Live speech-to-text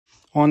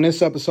On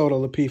this episode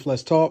of Lapeef,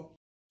 Let's Talk.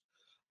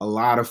 A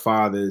lot of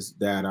fathers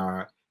that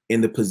are in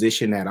the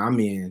position that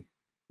I'm in,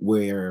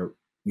 where,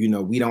 you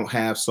know, we don't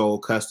have sole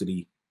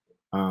custody.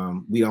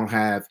 We don't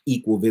have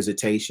equal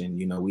visitation.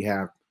 You know, we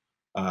have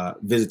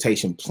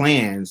visitation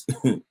plans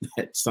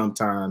that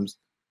sometimes,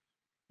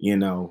 you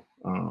know,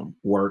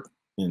 work,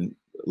 and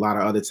a lot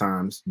of other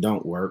times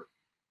don't work.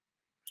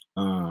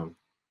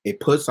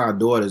 It puts our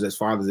daughters, as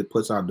fathers, it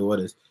puts our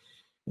daughters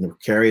in a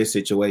precarious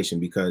situation,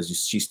 because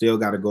she still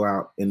got to go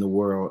out in the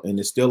world, and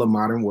it's still a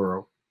modern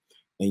world,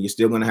 and you're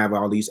still going to have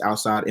all these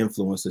outside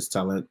influences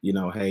telling, you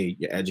know, hey,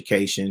 your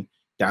education,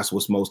 that's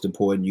what's most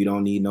important. You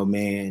don't need no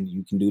man.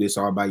 You can do this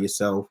all by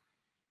yourself.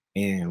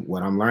 And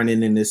what I'm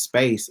learning in this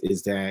space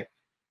is that,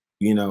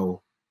 you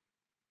know,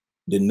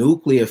 the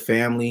nuclear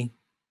family,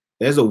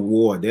 there's a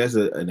war, there's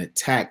an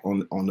attack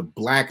on the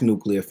Black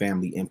nuclear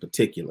family in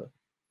particular.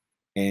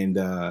 And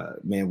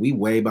man, we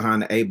way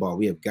behind the 8 ball.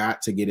 We have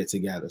got to get it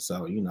together.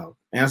 So, you know,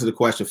 answer the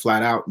question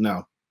flat out,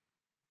 no,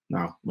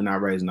 we're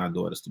not raising our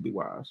daughters to be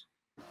wives.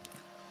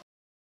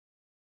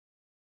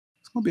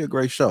 It's gonna be a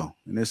great show,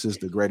 and this is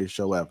the greatest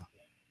show ever.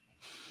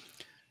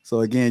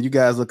 So again, you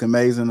guys look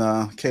amazing.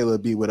 Kayla will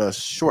be with us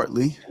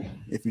shortly.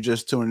 If you're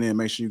just tuning in,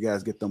 make sure you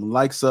guys get them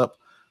likes up.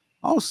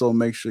 Also,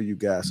 make sure you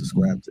guys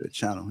subscribe to the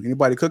channel.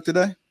 Anybody cook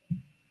today?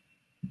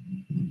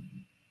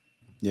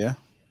 Yeah.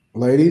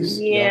 Ladies?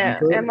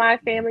 Yeah, at my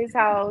family's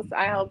house,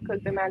 I help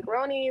cook the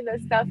macaroni, the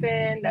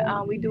stuffing.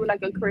 We do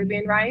like a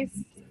Caribbean rice.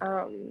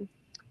 I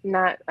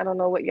don't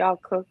know what y'all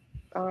cook,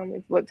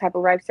 what type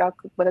of rice y'all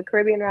cook, but a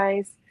Caribbean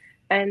rice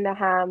and the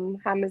ham.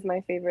 Ham is my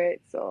favorite,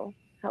 so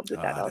help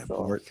with that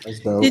also.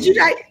 Did you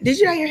dye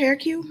your hair,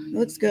 Q? It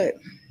looks good.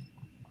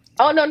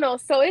 Oh no,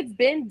 so it's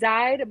been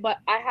dyed, but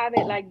I have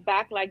it like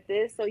back like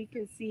this, so you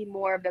can see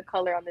more of the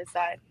color on this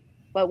side.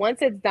 But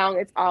once it's down,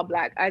 it's all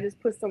black. I just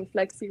put some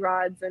flexi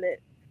rods in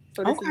it.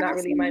 So this is not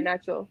really my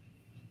natural.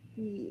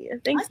 Yeah,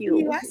 thank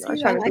you. I'm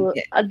trying to do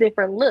a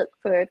different look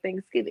for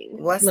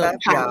Thanksgiving. What's up,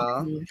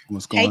 y'all?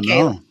 What's going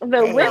on?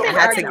 The women I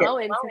had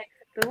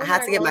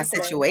to get my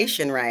situation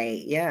situation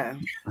right. Yeah.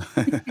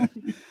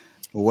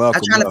 Welcome.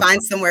 I'm trying to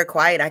find somewhere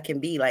quiet I can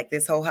be. Like,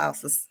 this whole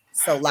house is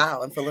so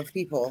loud and full of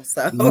people.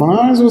 So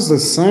mine was the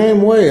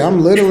same way.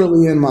 I'm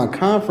literally in my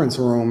conference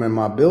room in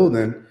my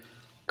building,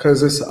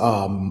 because it's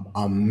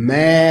a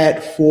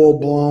mad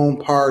full-blown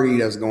party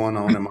that's going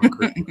on in my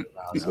crib.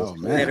 Oh,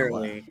 man.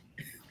 Literally.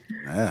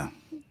 Yeah.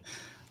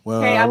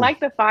 Well, hey, I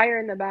like the fire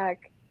in the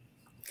back.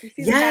 You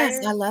see the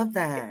fire? I love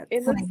that.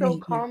 It looks so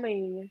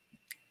calming.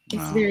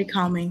 It's very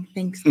calming.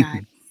 Thanks,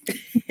 God.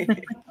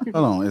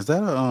 Hold on. Is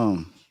that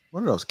a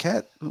what are those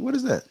cat? What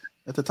is that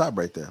at the top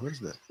right there? What is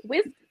that?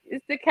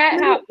 It's the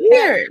cat house.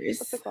 Ears.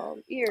 What's it called?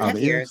 Ears. Oh,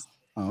 the ears.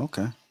 Oh,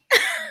 okay.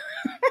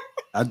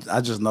 I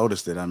just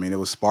noticed it. I mean, it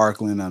was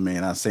sparkling. I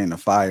mean, I seen the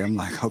fire. I'm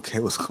like, okay,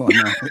 what's going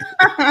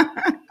on?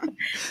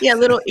 Yeah,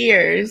 little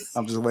ears.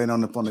 I'm just waiting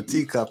on the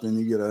teacup, and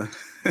you get a.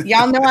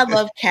 Y'all know I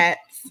love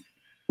cats.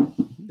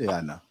 Yeah,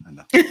 I know.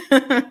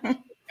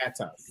 Cat's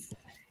house.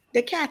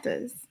 The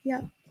catas.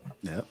 Yeah.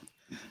 Yep.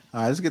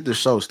 All right, let's get this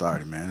show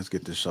started, man. Let's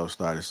get this show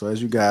started. So,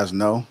 as you guys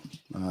know,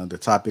 the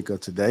topic of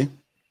today: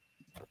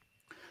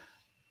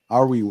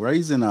 are we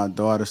raising our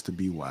daughters to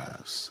be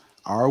wives?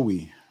 Are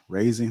we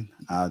raising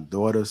our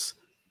daughters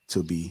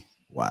to be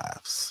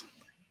wives?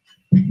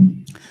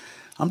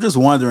 I'm just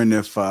wondering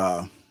if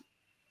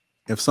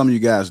some of you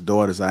guys'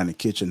 daughters are in the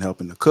kitchen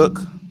helping to cook,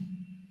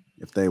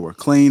 if they were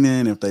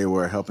cleaning, if they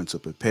were helping to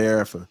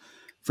prepare for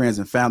friends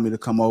and family to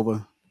come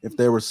over, if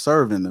they were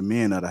serving the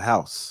men of the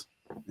house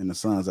and the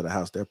sons of the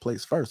house their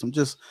place first. I'm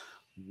just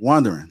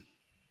wondering,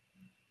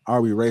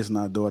 are we raising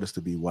our daughters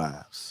to be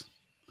wives?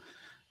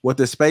 What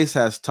this space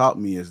has taught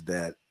me is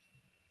that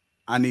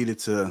I needed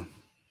to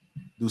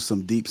do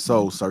some deep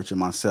soul searching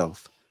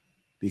myself,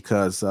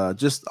 because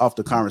just off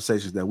the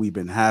conversations that we've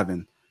been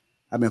having,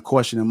 I've been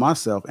questioning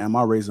myself. Am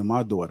I raising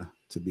my daughter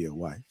to be a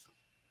wife?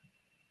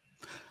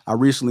 I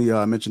recently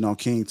mentioned on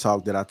King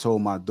Talk that I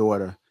told my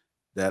daughter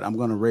that I'm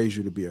going to raise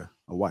you to be a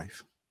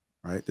wife,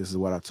 right? This is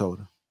what I told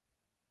her.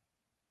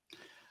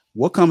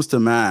 What comes to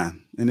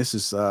mind, and this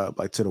is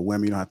like to the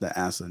women, you don't have to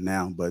answer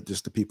now, but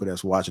just the people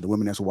that's watching, the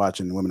women that's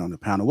watching, the women on the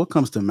panel, what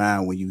comes to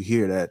mind when you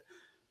hear that?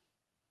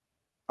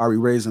 Are we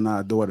raising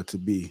our daughter to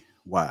be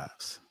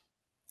wives?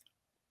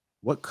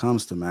 What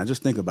comes to mind?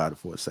 Just think about it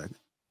for a second.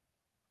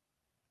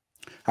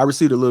 I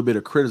received a little bit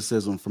of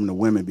criticism from the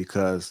women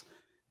because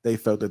they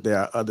felt that there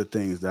are other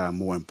things that are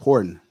more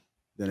important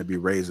than to be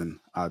raising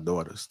our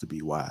daughters to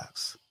be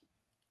wives.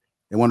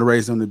 They want to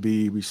raise them to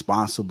be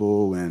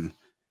responsible and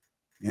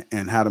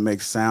how to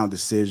make sound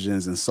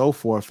decisions and so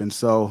forth. And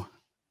so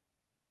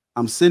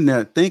I'm sitting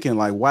there thinking,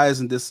 like, why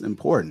isn't this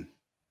important?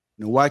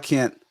 You know, why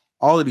can't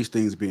all of these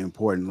things be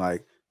important?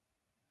 Like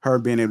her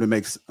being able to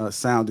make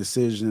sound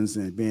decisions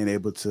and being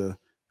able to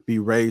be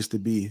raised to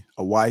be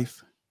a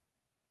wife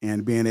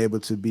and being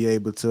able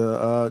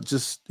to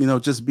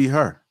just be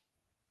her.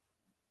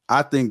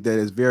 I think that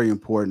it's very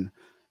important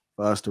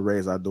for us to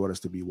raise our daughters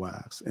to be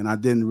wives. And I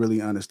didn't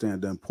really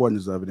understand the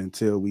importance of it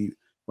until we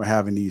were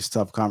having these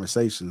tough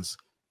conversations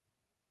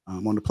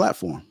on the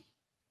platform.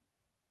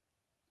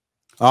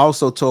 I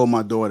also told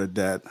my daughter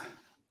that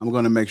I'm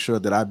going to make sure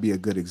that I be a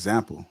good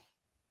example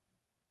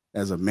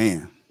as a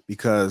man,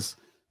 because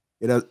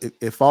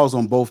it falls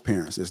on both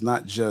parents. It's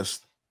not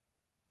just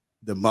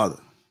the mother.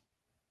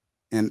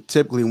 And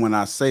typically when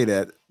I say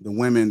that, the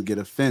women get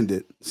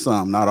offended,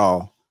 some, not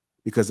all,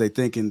 because they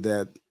thinking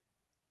that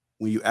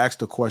when you ask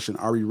the question,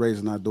 are we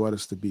raising our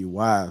daughters to be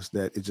wives,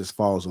 that it just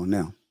falls on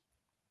them.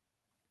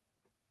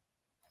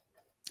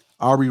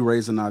 Are we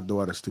raising our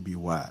daughters to be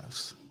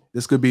wives?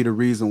 This could be the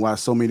reason why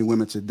so many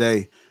women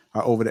today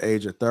are over the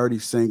age of 30,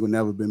 single,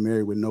 never been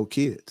married, with no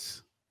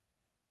kids.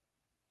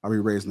 Are we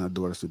raising our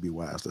daughters to be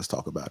wives? Let's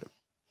talk about it.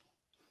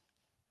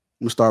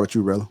 I'm gonna start with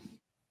you, Rella.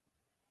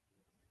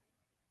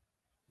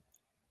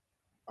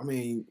 I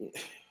mean,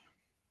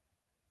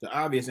 the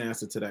obvious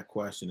answer to that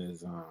question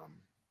is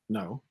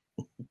no,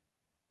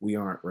 we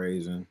aren't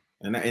raising.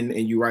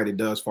 And you're right, it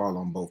does fall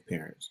on both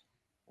parents.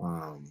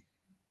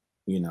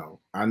 You know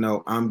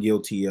I'm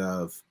guilty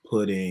of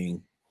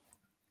putting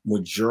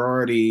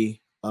majority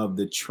of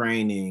the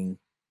training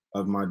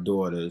of my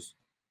daughters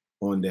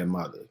on their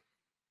mother,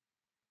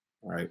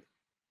 right?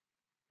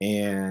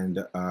 And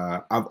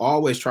I've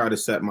always tried to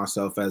set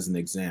myself as an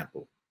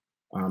example.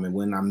 And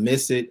when I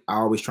miss it, I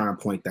always try and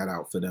point that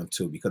out for them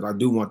too, because I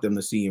do want them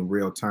to see in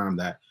real time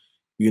that,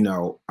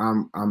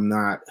 I'm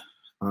not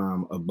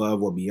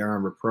above or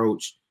beyond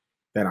reproach,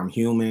 that I'm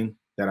human,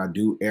 that I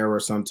do error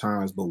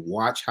sometimes, but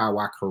watch how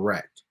I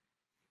correct,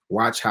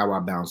 watch how I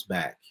bounce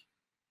back.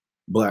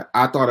 But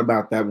I thought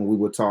about that when we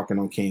were talking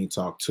on King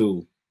Talk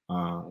too,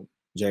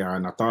 JR,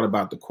 and I thought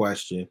about the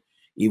question,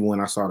 even when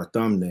I saw the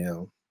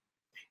thumbnail,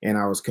 and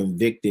I was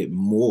convicted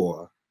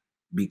more,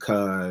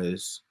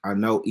 because I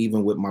know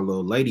even with my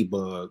little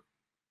ladybug,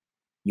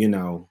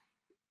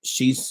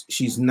 she's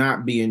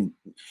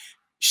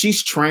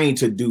trained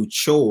to do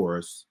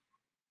chores,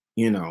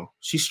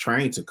 she's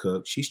trained to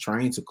cook, she's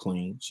trained to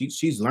clean,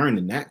 she's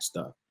learning that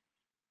stuff.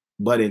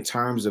 But in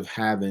terms of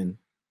having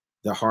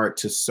the heart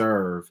to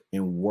serve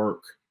and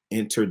work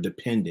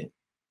interdependent,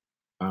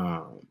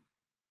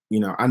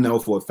 I know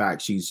for a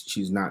fact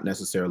she's not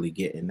necessarily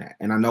getting that.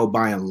 And I know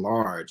by and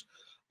large,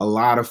 a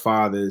lot of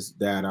fathers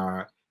that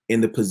are in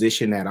the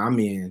position that I'm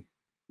in,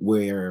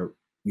 where,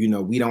 we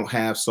don't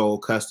have sole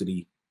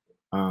custody.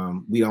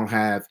 We don't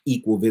have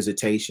equal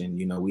visitation.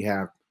 We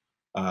have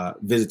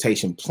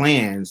visitation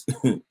plans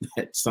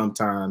that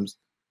sometimes,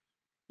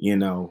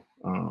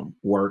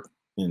 work,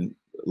 and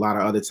a lot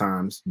of other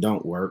times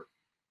don't work.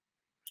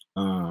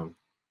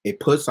 It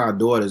puts our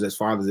daughters, as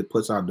fathers, it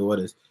puts our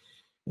daughters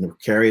in a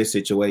precarious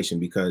situation,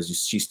 because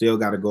she still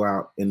got to go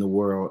out in the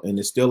world, and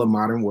it's still a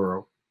modern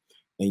world.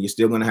 And you're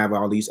still going to have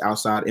all these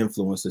outside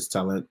influences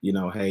telling,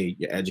 hey,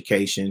 your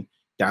education,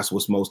 that's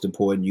what's most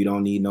important. You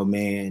don't need no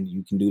man.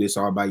 You can do this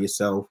all by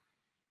yourself.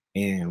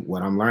 And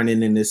what I'm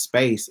learning in this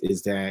space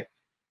is that,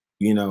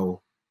 the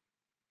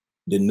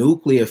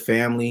nuclear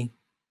family,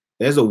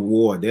 there's a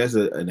war, there's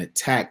an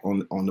attack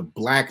on the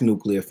Black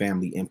nuclear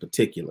family in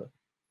particular.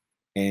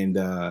 And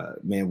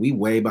man, we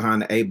way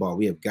behind the 8 ball.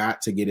 We have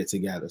got to get it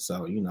together.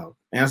 So,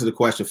 answer the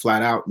question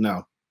flat out,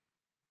 no,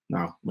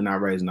 we're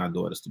not raising our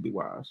daughters to be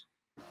wives.